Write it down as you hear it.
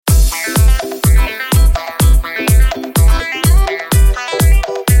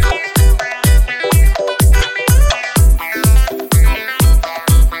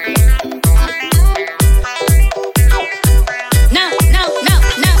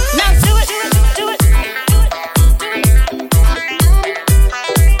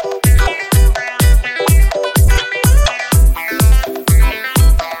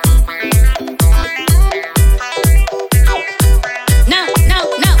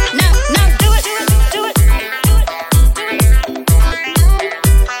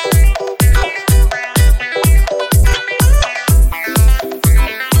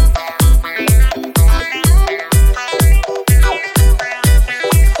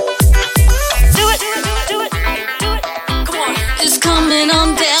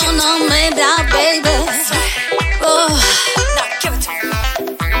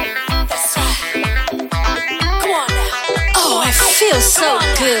so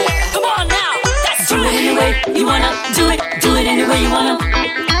good. Come on now, do it any way you wanna do it. Do it any way you wanna.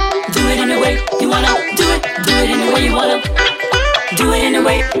 Do it any way you wanna. Do it. Do it any way you wanna. Do it any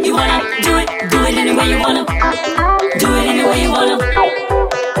way you wanna. Do it. Do it any way you wanna. Do it any way you wanna.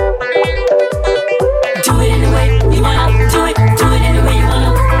 Do it any way you wanna. Do it. Do it any way you wanna.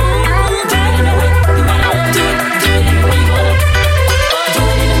 Do it any way you wanna.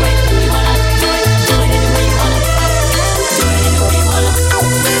 Do it. Do it any way you wanna. Do it any way you wanna. Do it. Do it any way you wanna. Do it any way you wanna.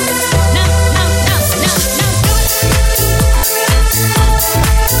 No, no, no, no, no.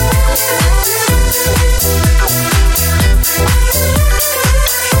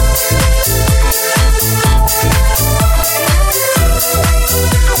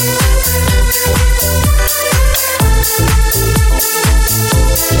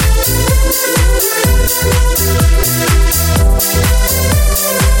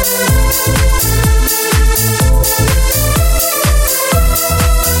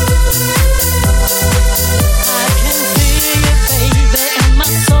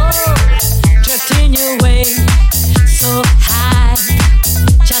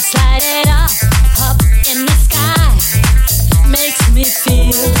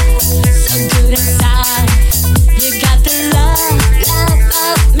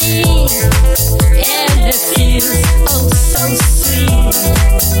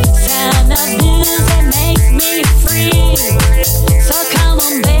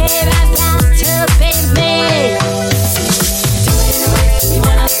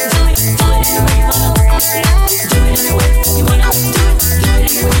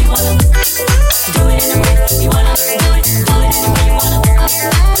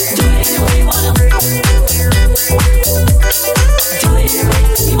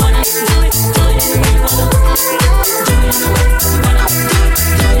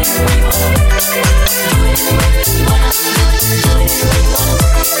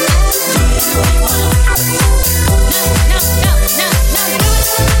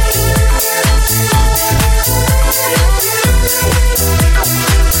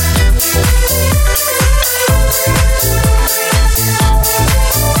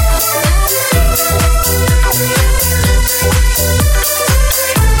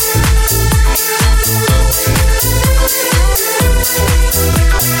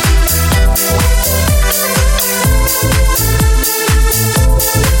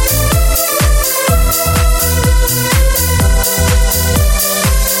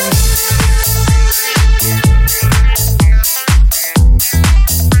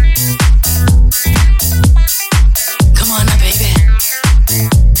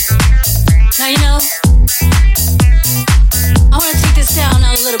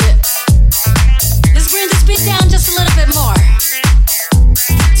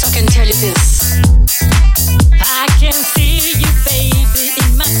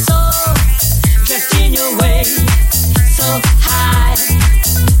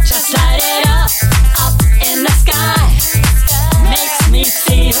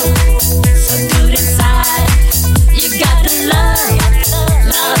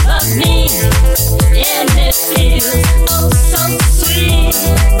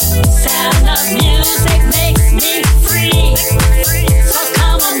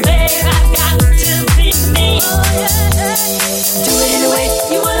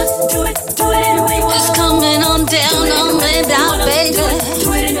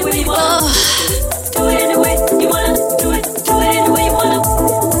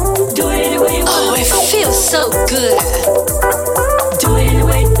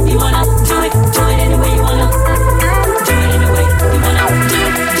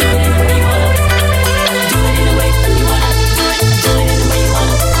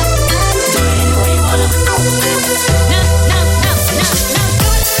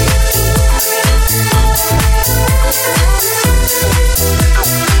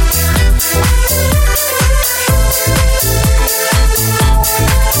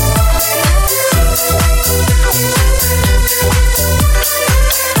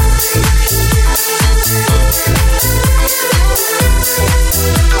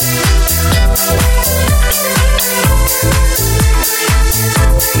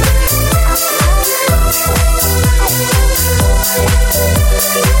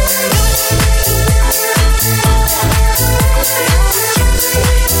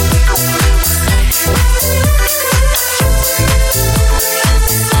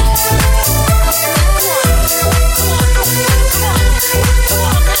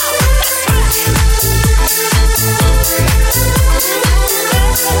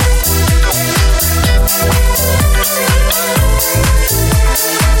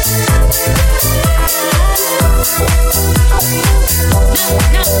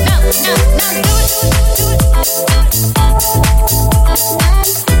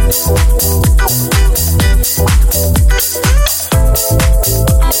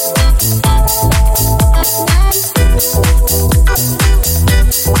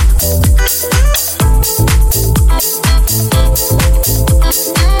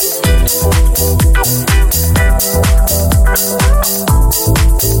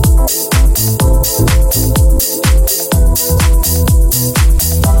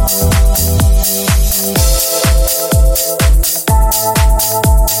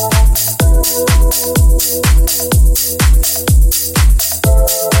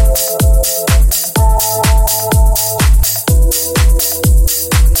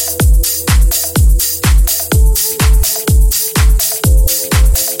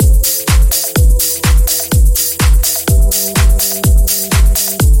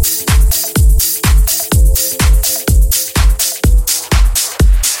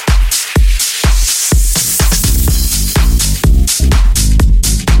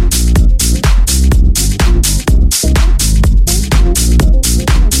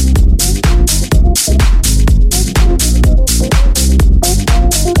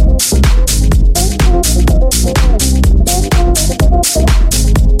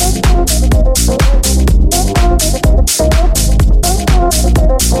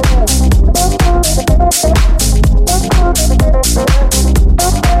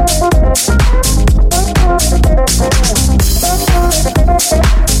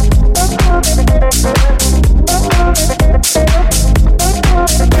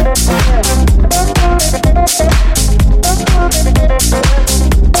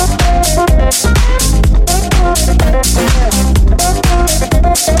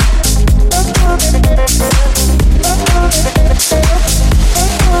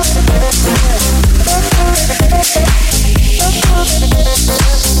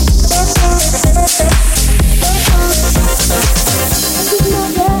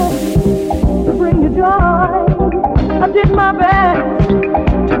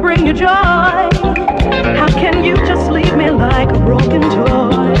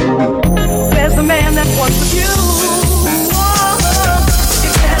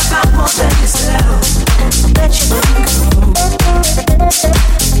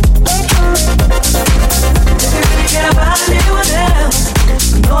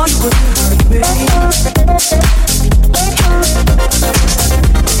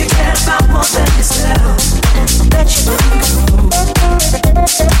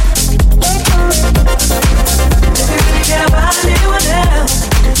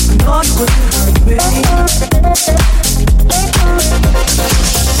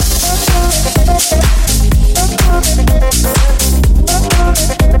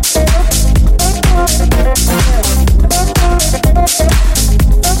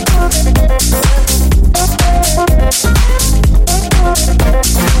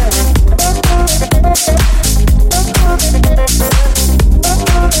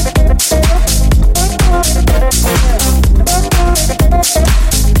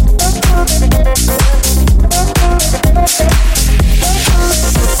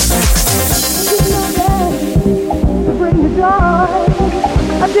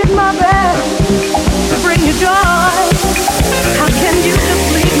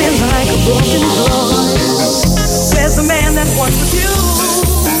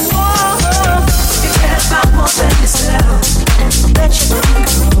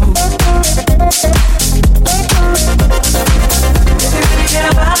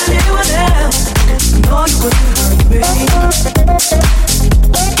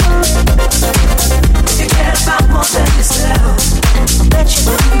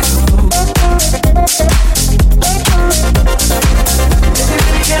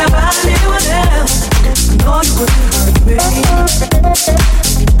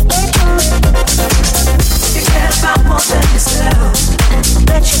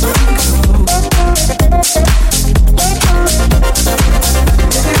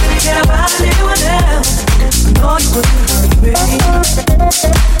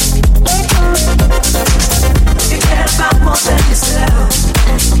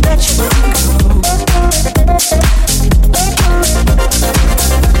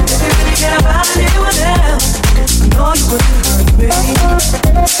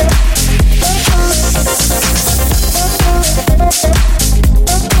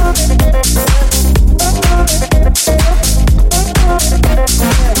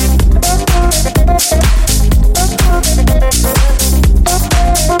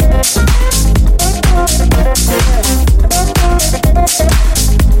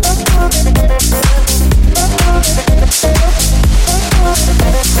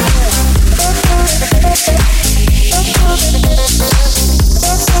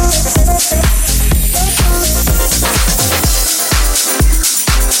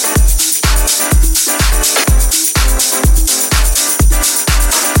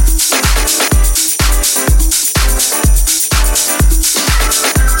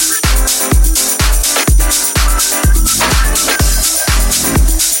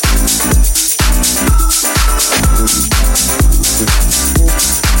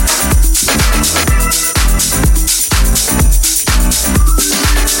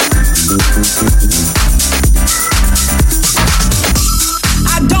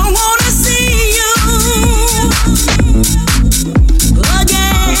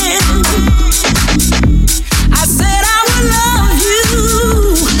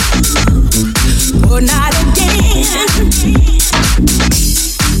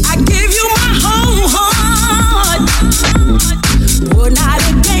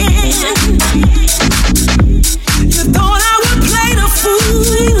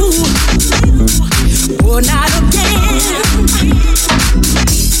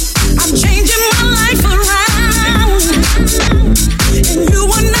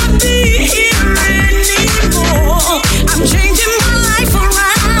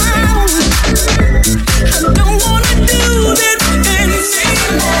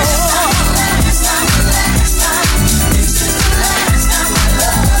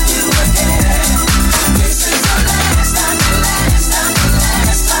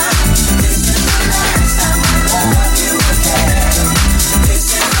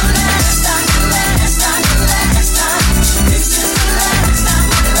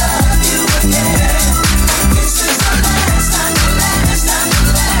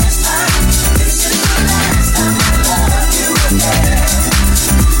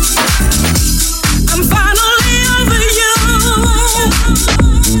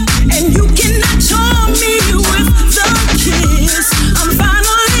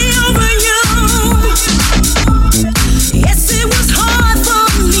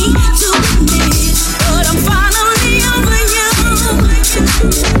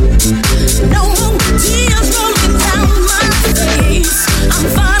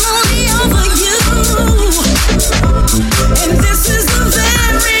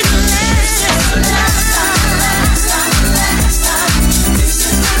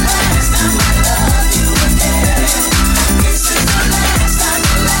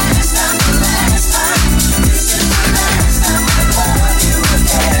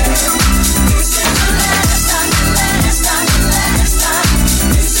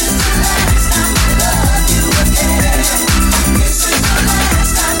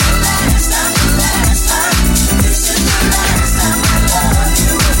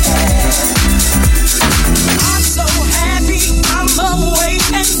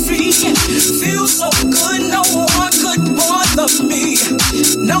 so good, no one could bother me.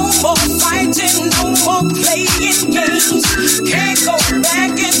 No more fighting, no more playing games. Can't go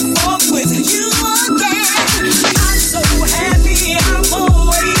back and forth with you again. I'm so happy, I'm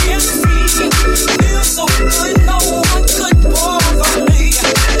away and free. Feel so good, no one could bother me.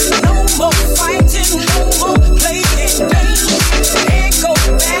 No more fighting, no more playing games. Can't go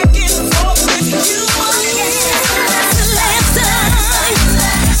back and forth with you again. The last time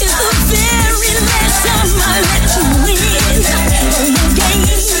is the very last time I let you win. No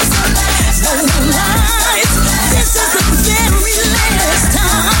games, no lies. This is the very last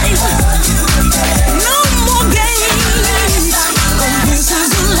time. No more games. This is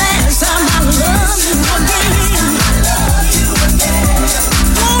the last time I love you again.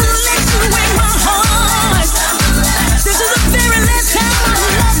 Won't let you in my heart. This is the very last time I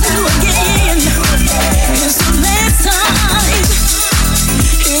love you again. It's the last time.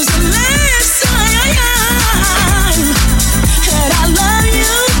 It's the last time that I love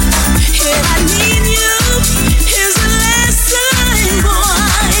you and I need you. It's the last time,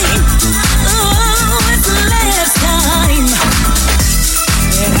 boy. Oh, it's the last time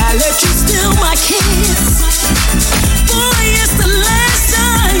that I let you steal my kiss. Boy, it's the last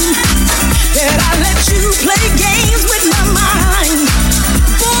time that I let you play games with my mind.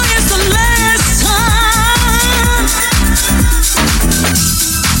 Boy, it's the last time.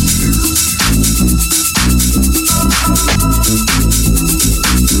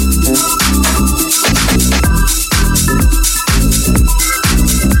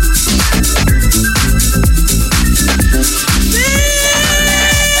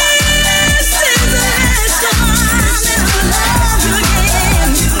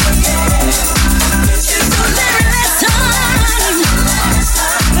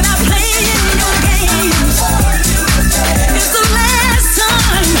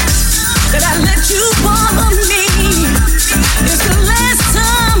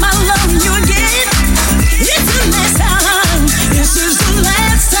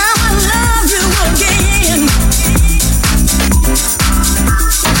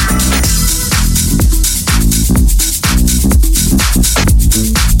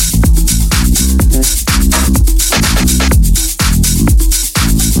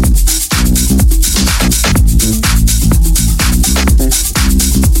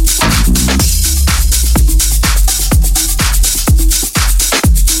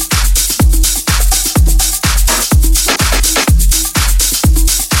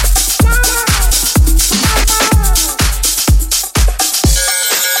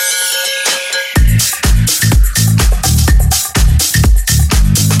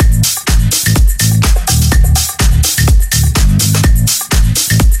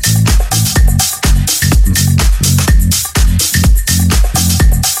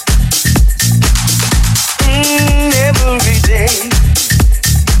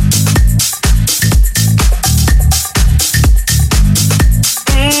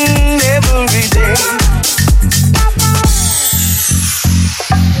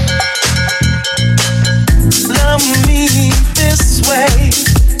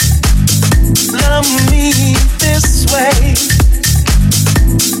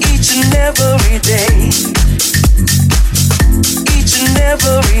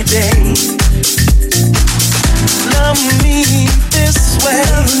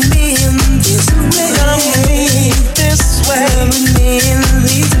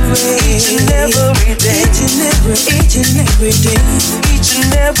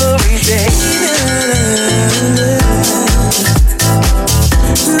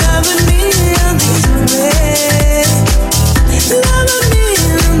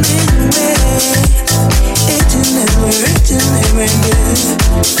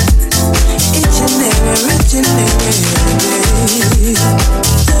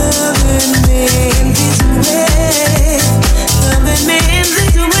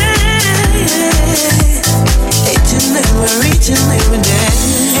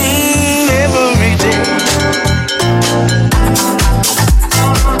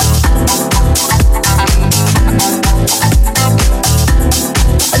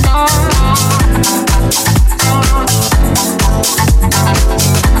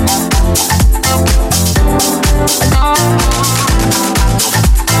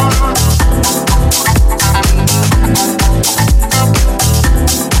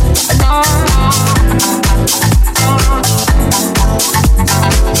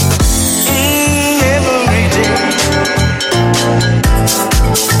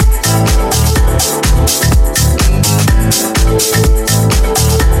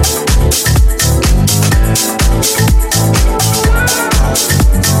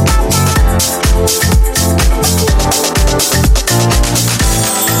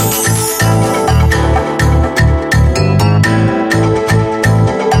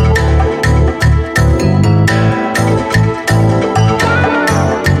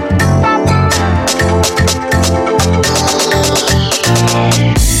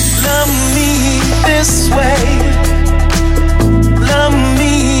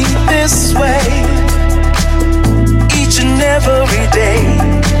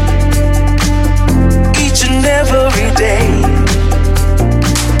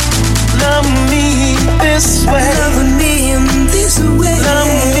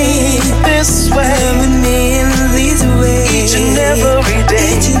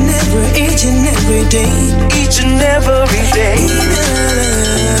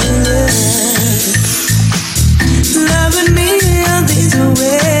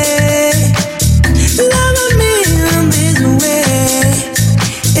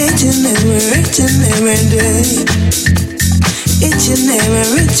 each and every day. Each and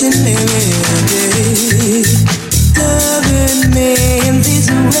every day. Loving me in this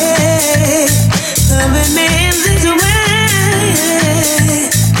way. Loving me in this way.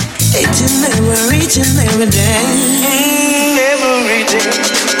 Each and every day. Every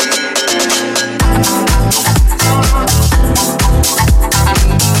day.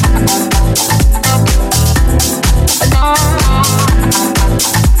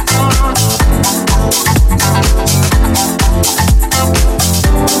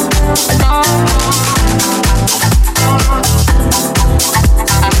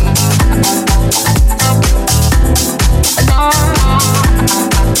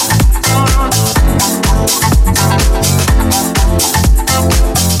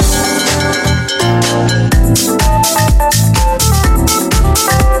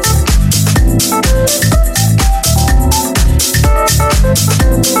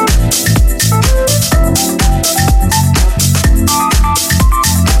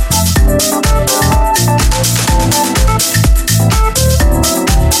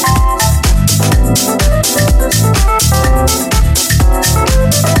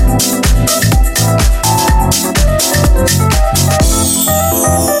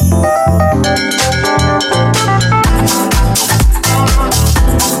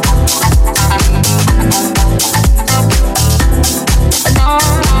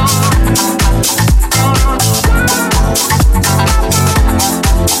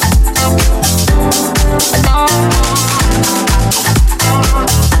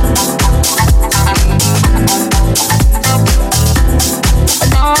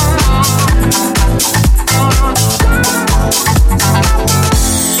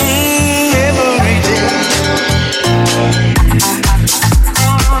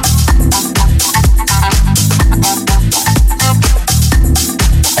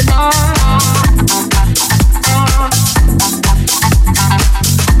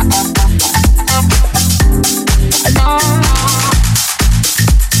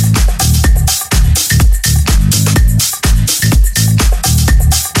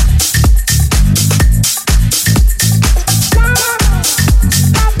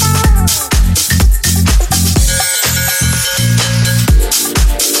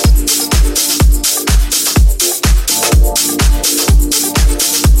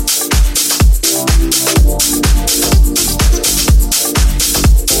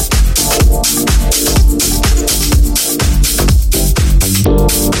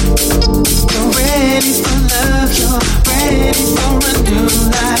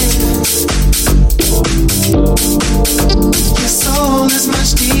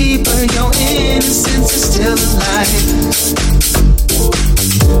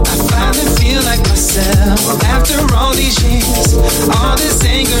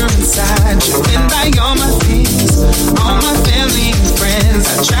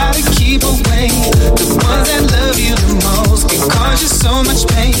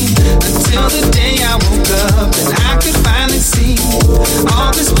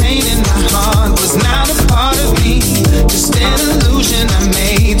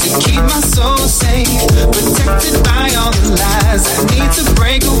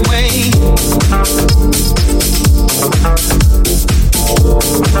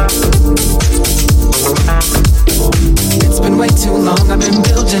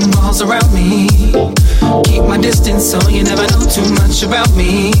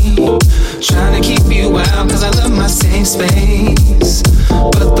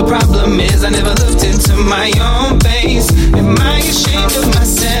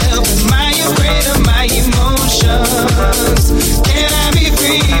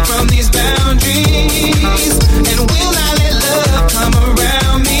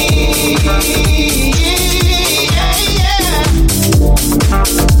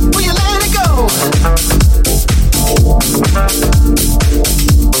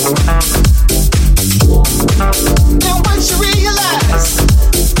 Now what you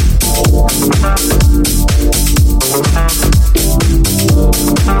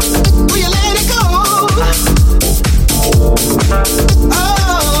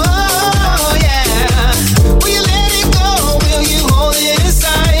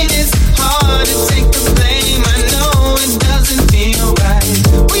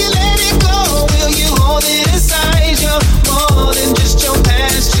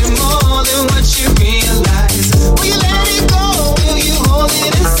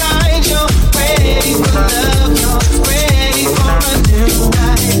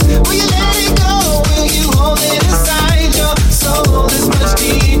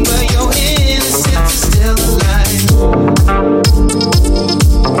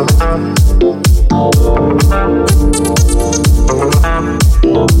It's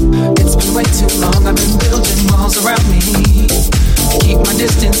been way too long, I've been building walls around me. Keep my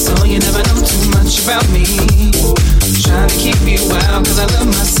distance so you never know too much about me. Trying to keep you out cause I love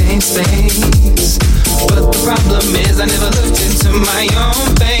my same space. But the problem is I never looked into my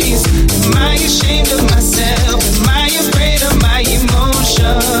own face. Am I ashamed of myself? Am I afraid of my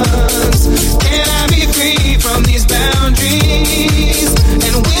emotions? Can I be free from these boundaries?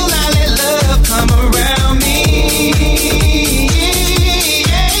 And will I let love come around me?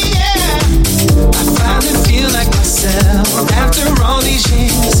 I finally feel like myself after all these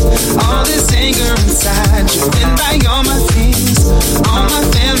years. All this anger inside, driven by all my fears. All my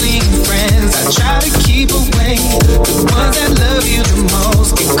family and friends I try to keep away. The ones that love you the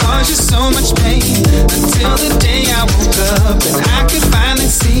most can cause you so much pain. Until the day I woke up and I could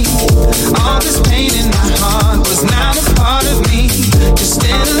finally see all this pain in my heart was not a part of me. Just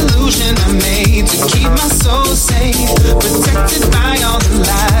an illusion I made to keep my soul safe. Protected by all the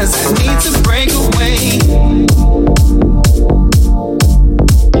lies I need to break away.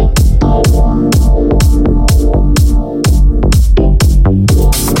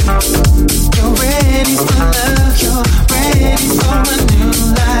 You're ready for love, you're ready for a new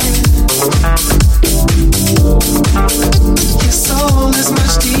life. Your soul is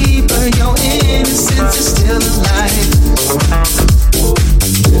much deeper, your innocence is still alive.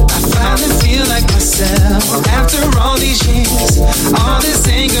 I finally feel like myself after all these years. All this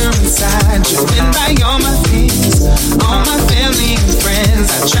anger inside, driven by all my fears. All my family and friends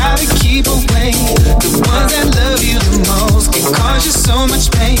I try to keep away. The ones that love you the most can cause you so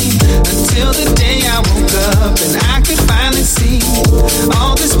much pain. Until the day I woke up and I could finally see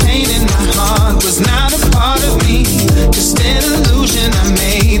all this pain in my heart was not a part of me. Just an illusion I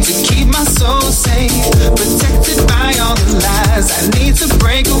made to keep my soul safe. Protected by all the lies I need to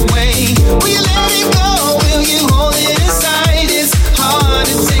break away. Will you let it go? Will you hold it inside? It's hard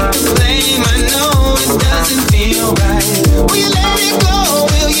to take the blame. I know it doesn't feel right. Will you let it go?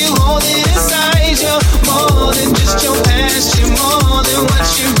 Will you hold it inside? You're more than just your past. You're more than what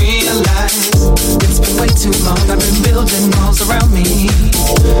you realize. It's been way too long. I've been building walls around me.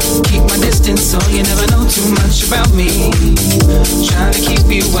 Keep my distance so you never know too much about me. Trying to keep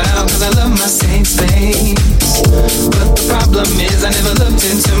you out cause I love my same space. But the problem is I never looked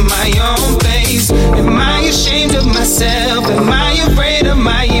into my own face. Am I ashamed of myself? Am I afraid of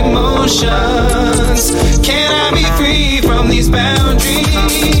my emotions? Can I be free from these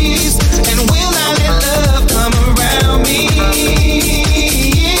boundaries? And will I let love come around me?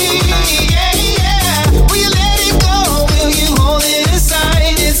 Will you let it go? Will you hold it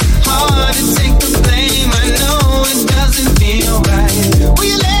inside? It's hard to take the blame. I know it doesn't feel right. Will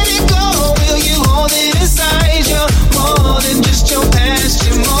you let it go? Will you hold it inside? You're more than just your past.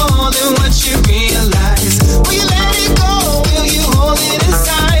 You're more than what you realize. Will you let it go? Will you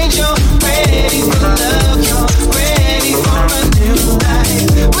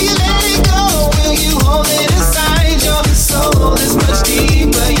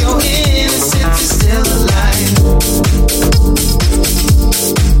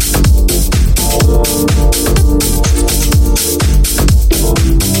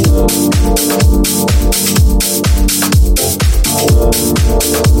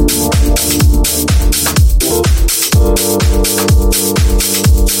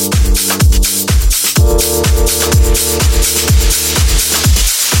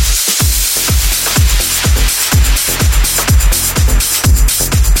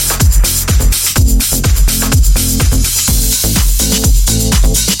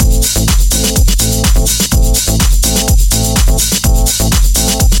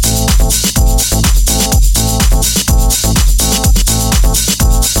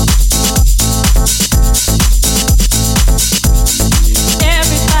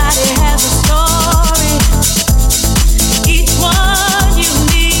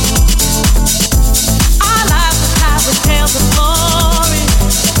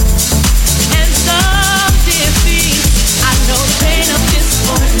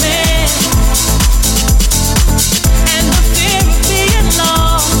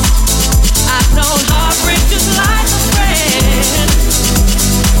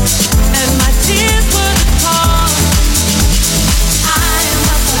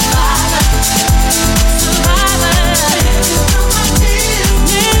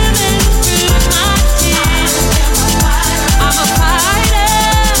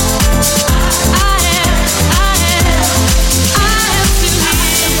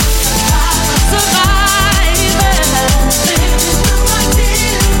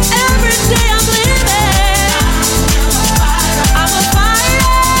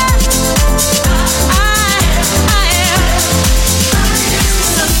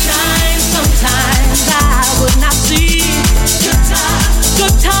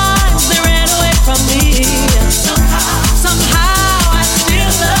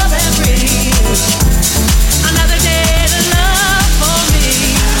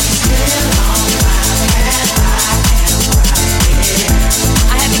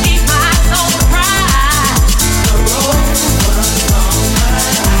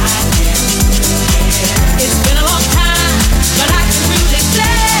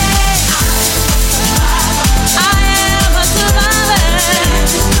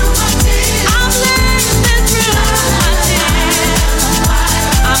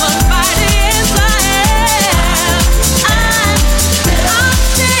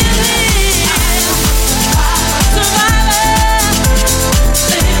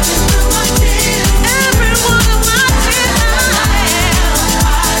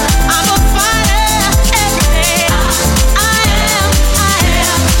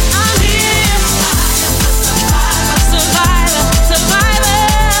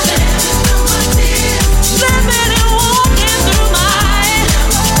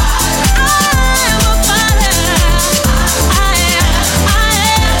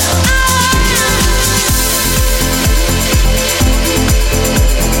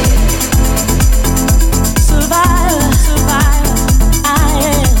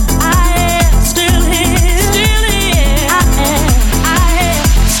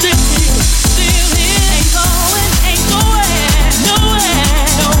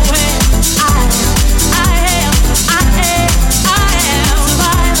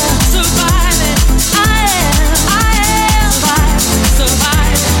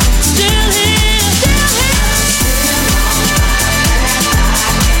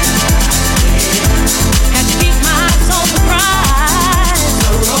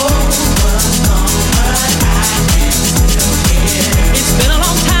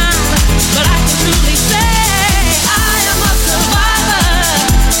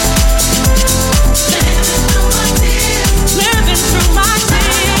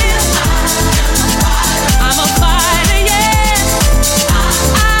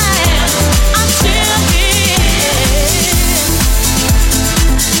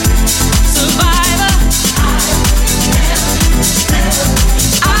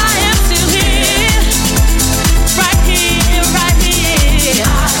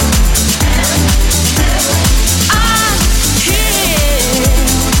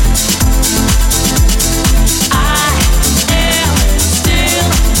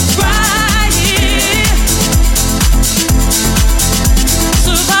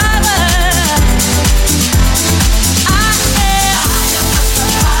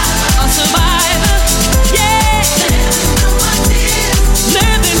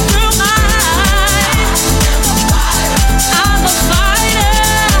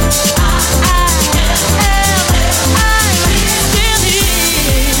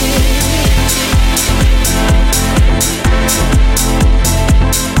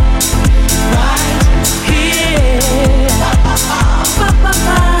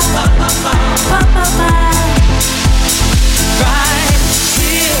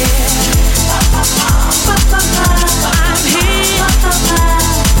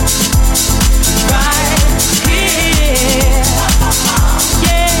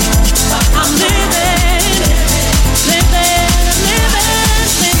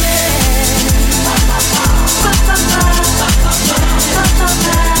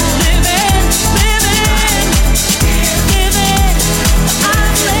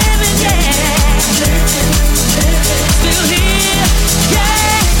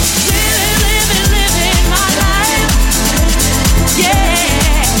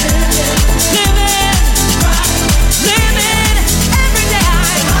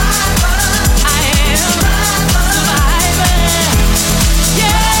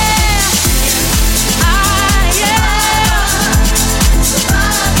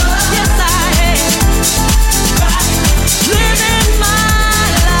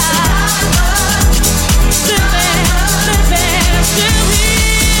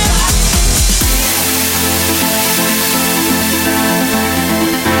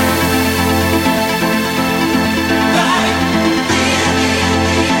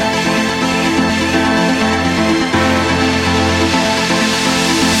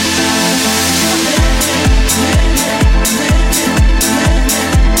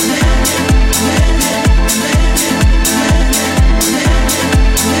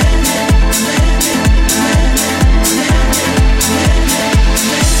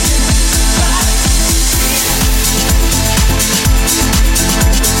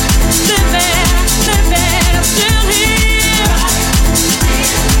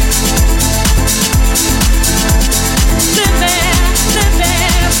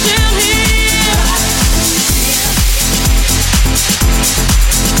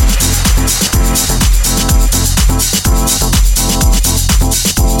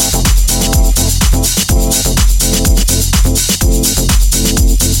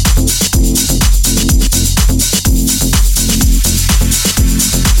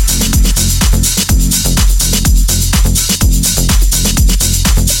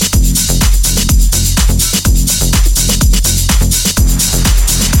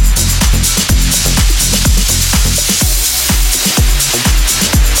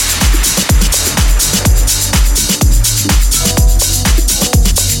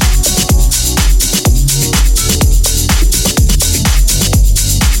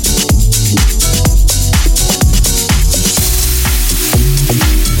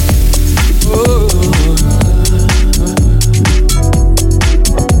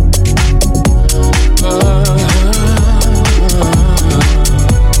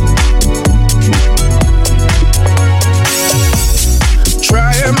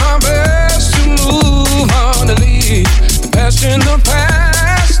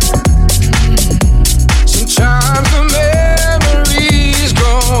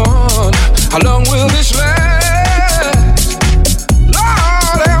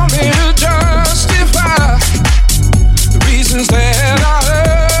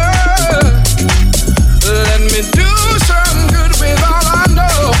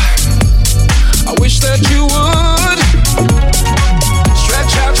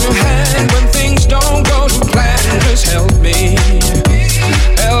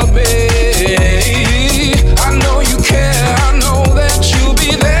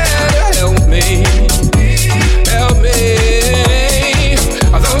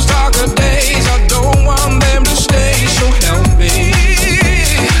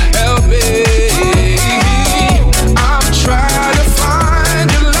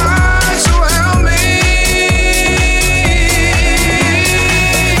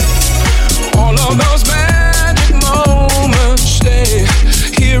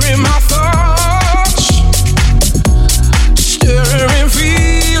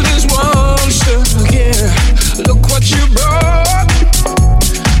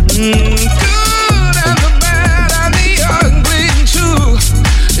Good and the bad and the ugly too.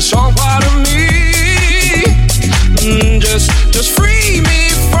 It's all part of me. Just free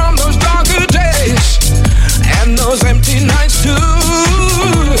me from those darker days and those empty nights too.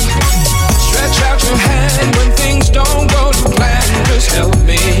 Stretch out your hand when things don't go to plan. Just help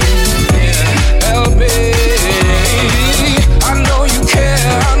me, yeah, help me. I know you care,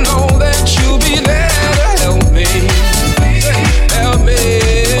 I know that you'll be there to help me, help me.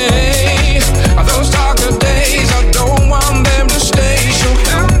 Those darker days, I don't want them to stay, so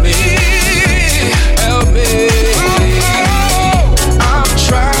help me, help me. I'm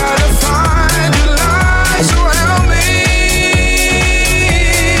trying to find your light, so help me.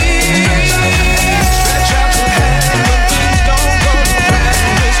 Stretch out your hand when things don't go to plan.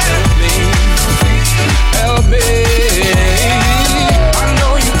 Just help me, help me. I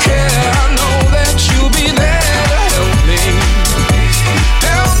know you care, I know that you'll be there to help me,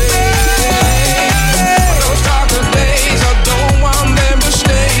 help me. Those darker days, I don't want them to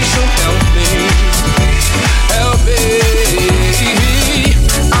stay, so help me, help me.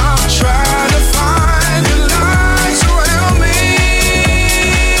 I'm trying to find your light, so help me.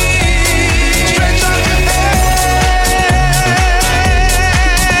 Stretch out your hand.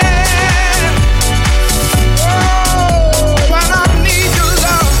 Oh, when I need your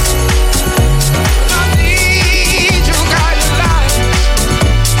love, when I need you, guiding light,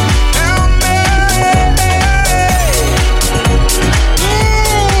 help me.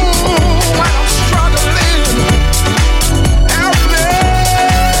 When I'm struggling, help me.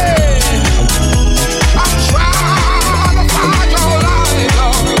 I'm trying to find your light,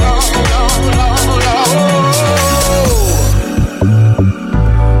 Lord, Lord.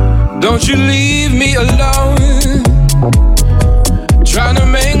 Don't you leave me alone, trying to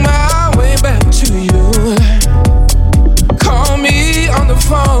make my way back to you. Call me on the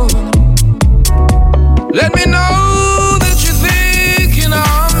phone, let me know that you're thinking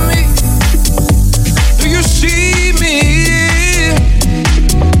of me. Do you see me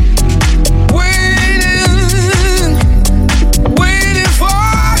waiting, waiting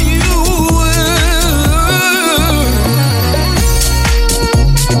for you?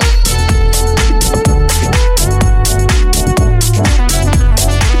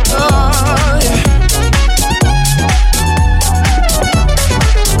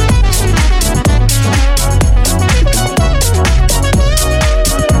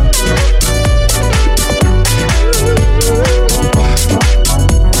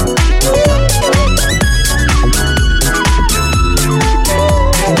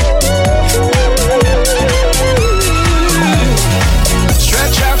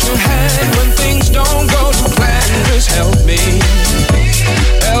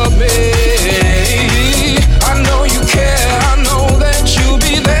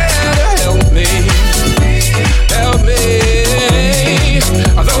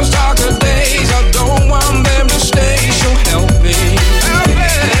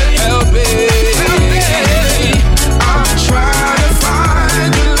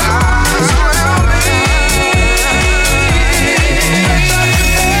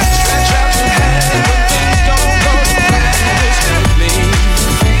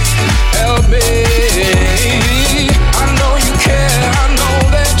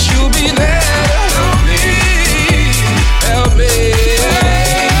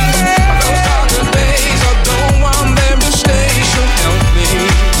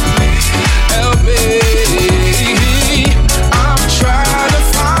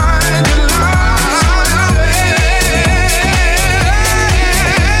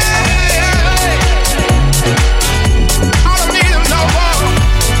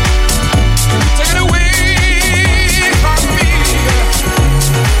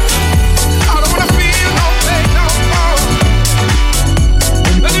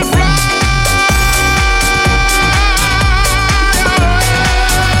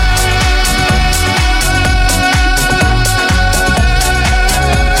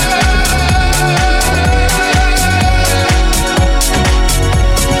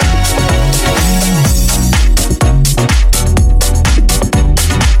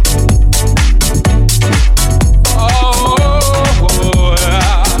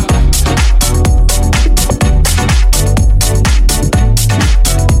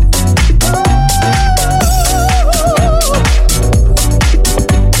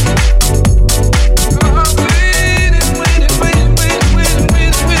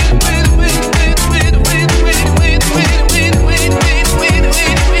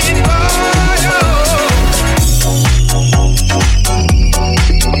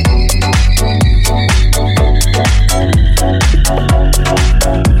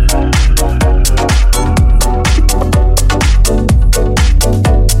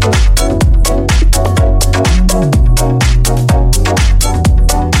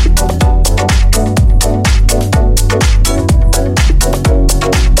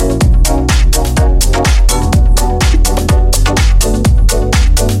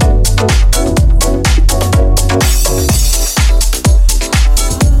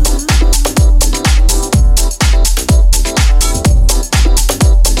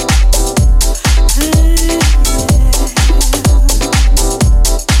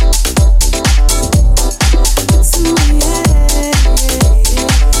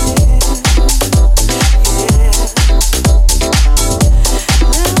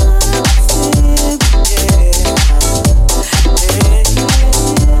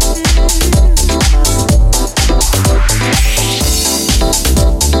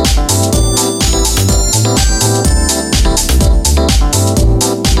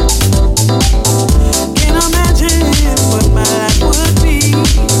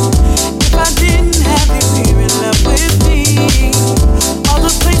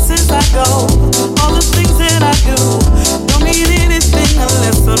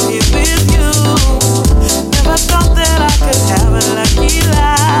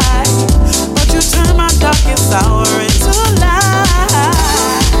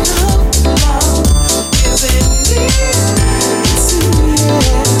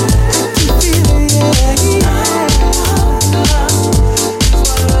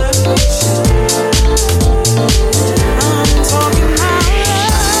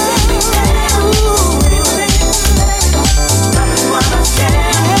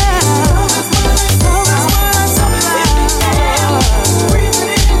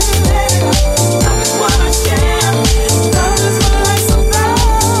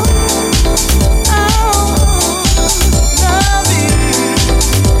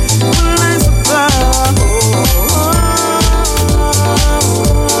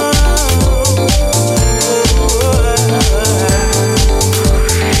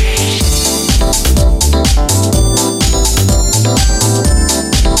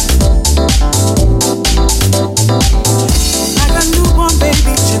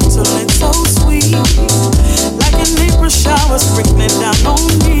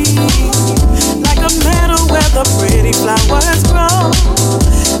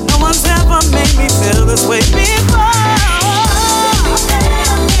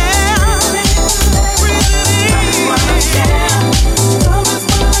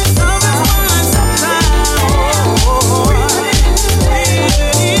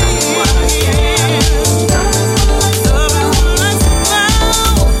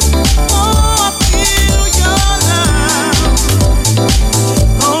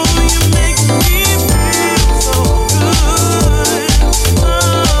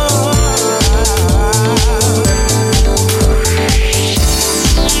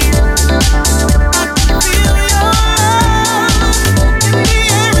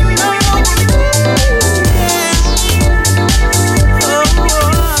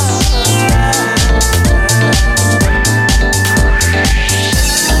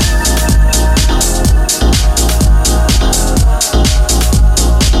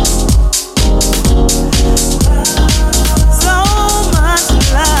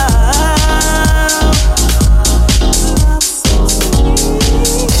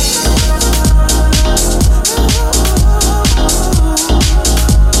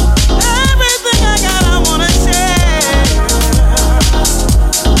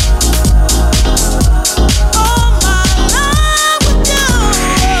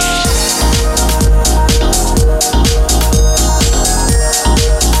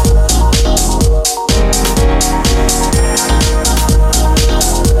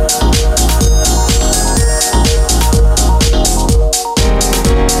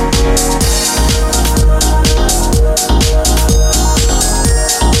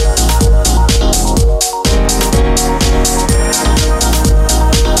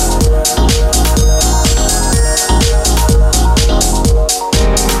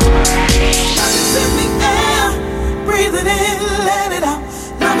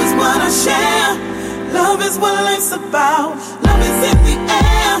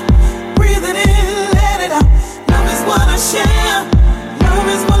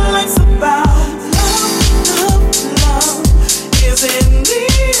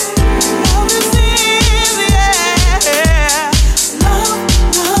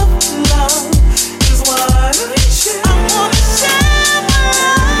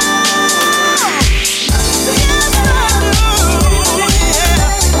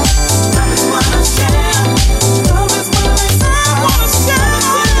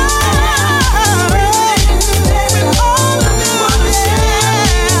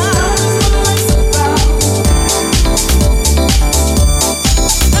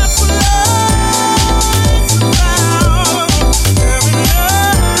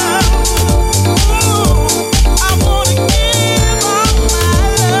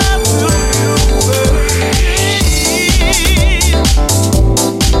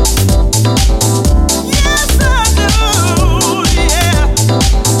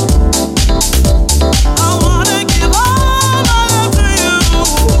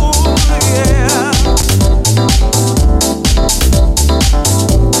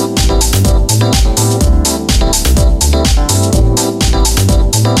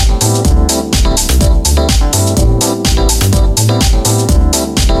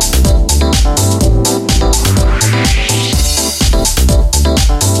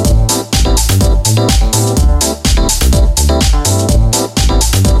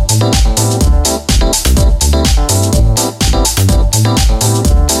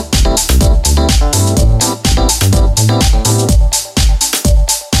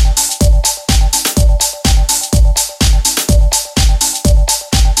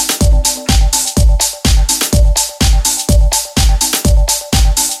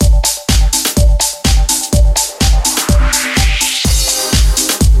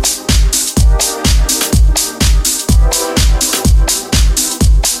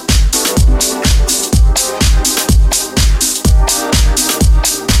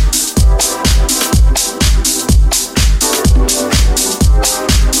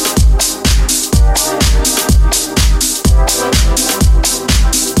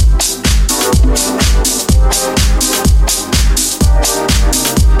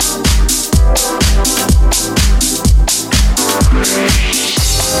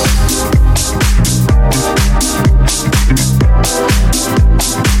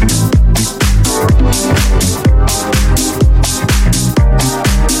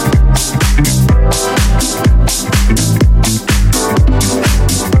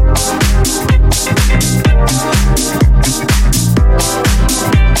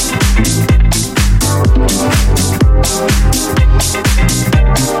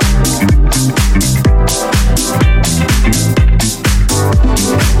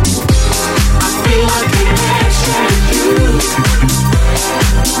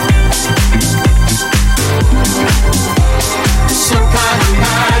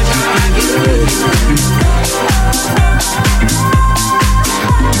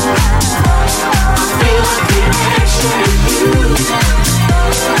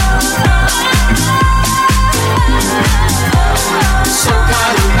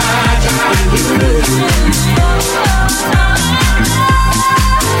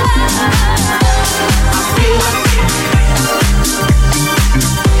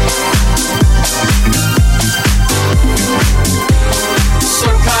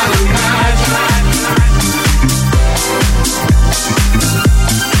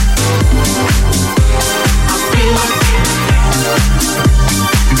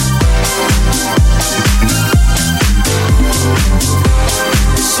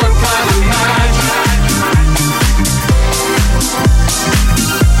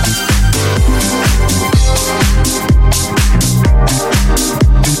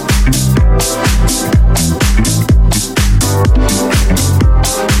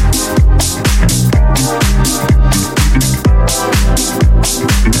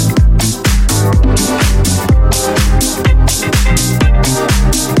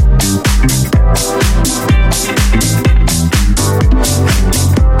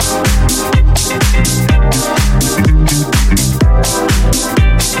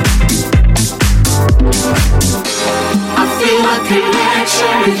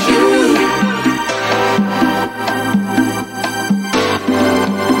 connection with you.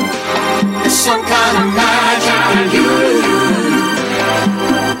 There's some kind of magic in you.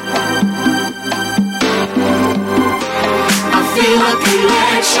 I feel a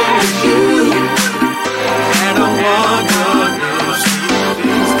connection with you. And I wonder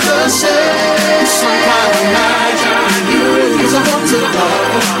cause there's some kind of magic in you. Cause I want to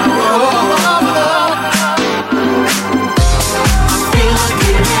love. I feel a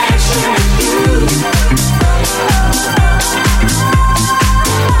connection.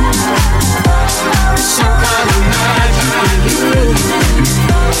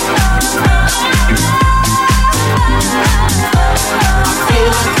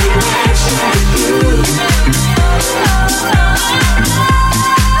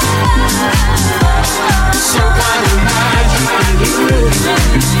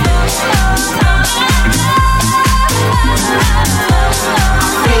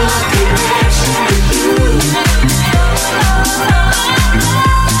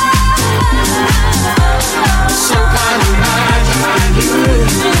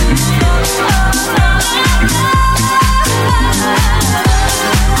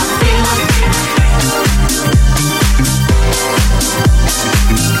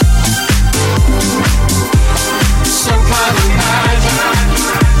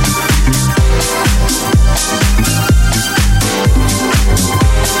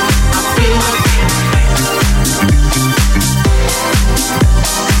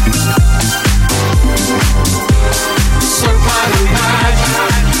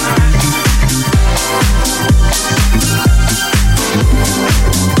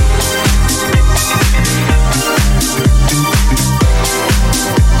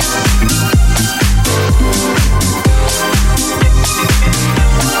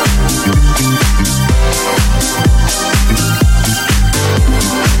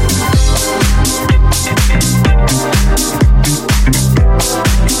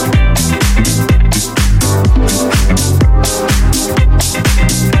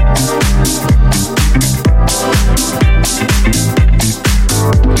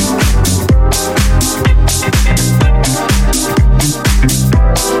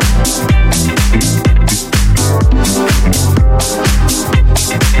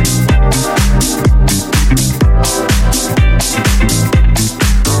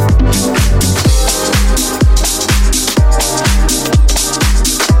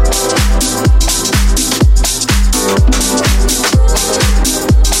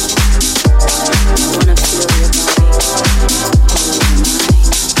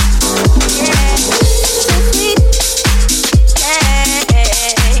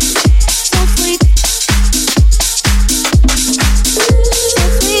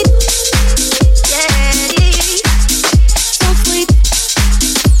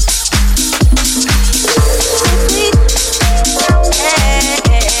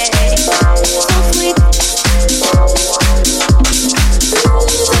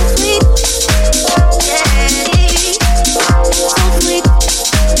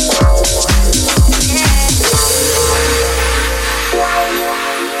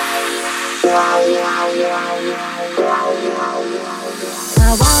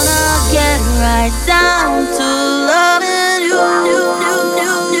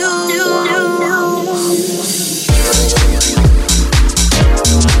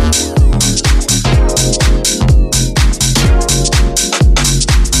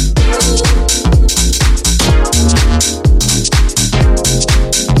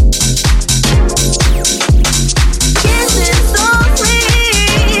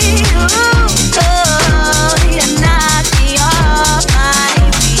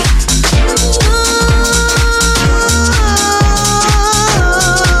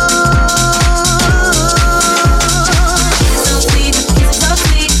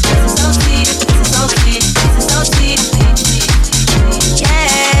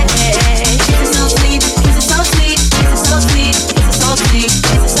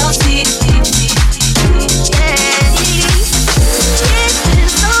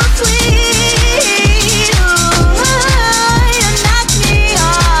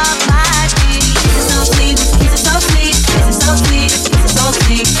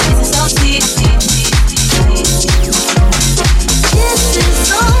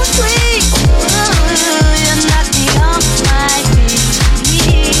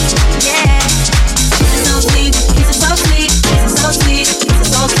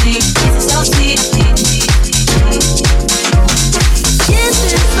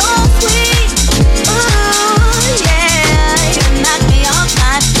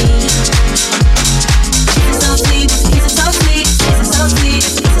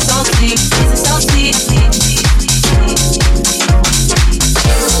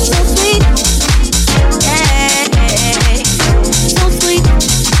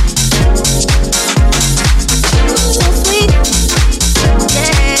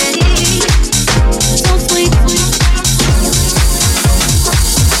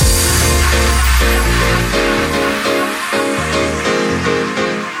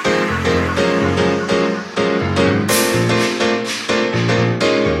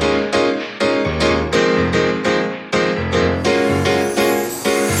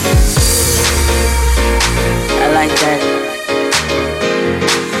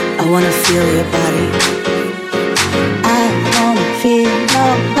 feel your body. I wanna feel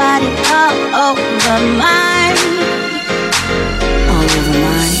your body all over mine, all over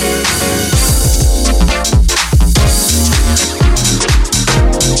mine.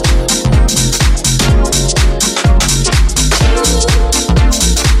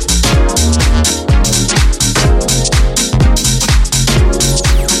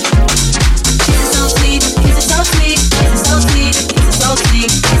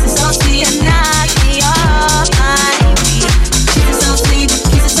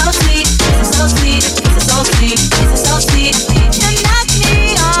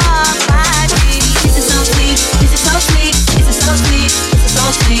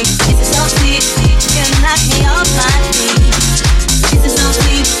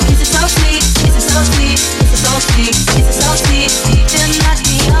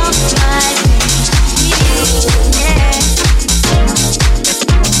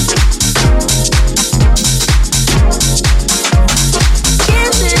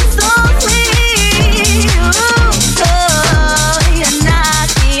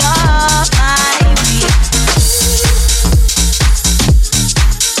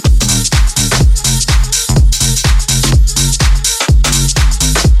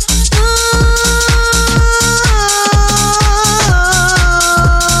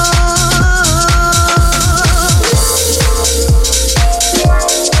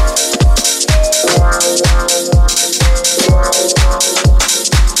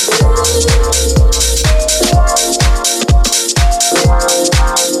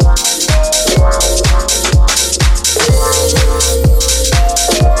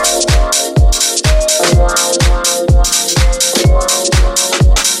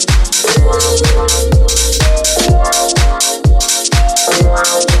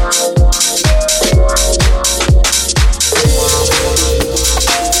 Wow.